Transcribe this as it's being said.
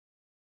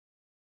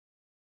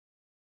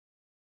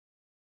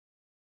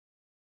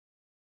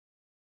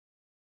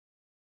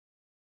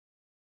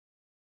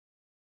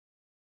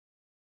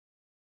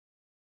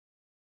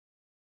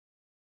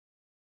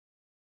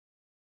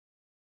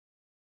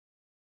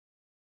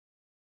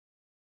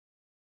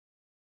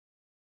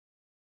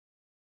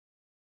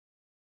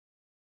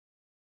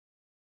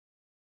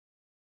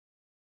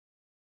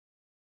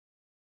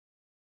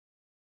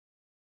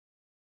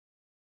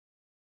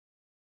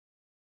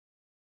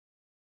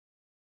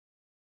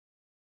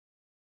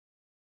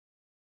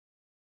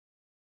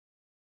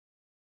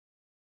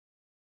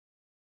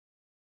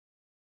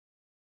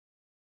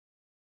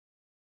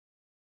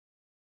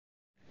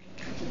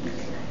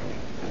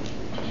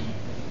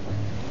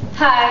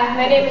Hi,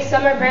 my name is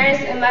Summer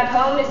Burris, and my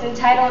poem is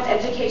entitled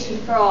Education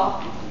for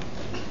All.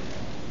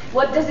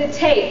 What does it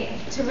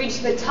take to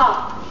reach the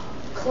top?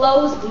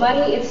 Clothes,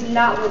 money, it's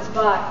not what's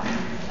bought.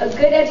 A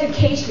good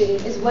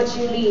education is what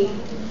you need.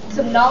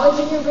 Some knowledge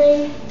in your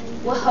brain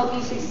will help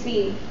you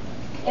succeed.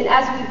 And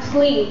as we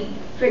plead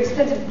for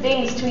expensive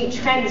things to meet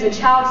trends, a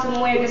child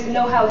somewhere doesn't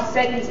know how a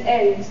sentence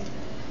ends.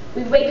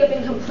 We wake up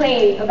and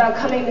complain about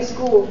coming to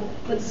school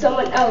when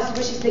someone else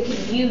wishes they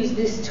could use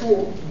this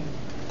tool.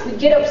 We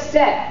get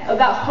upset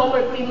about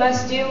homework we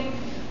must do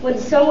when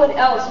someone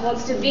else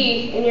wants to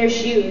be in your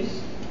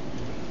shoes.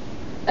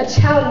 A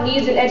child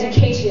needs an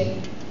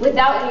education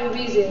without any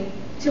reason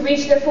to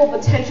reach their full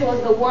potential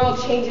as the world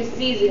changes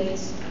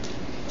seasons.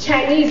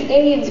 Chinese,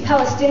 Indians,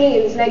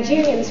 Palestinians,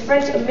 Nigerians,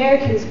 French,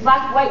 Americans,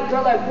 black, white,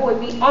 girl or boy,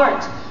 we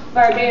aren't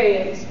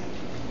barbarians.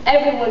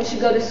 Everyone should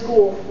go to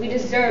school. We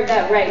deserve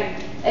that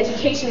right.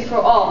 Education for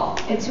all,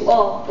 and to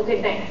all, a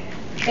good night.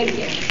 Thank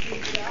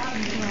you.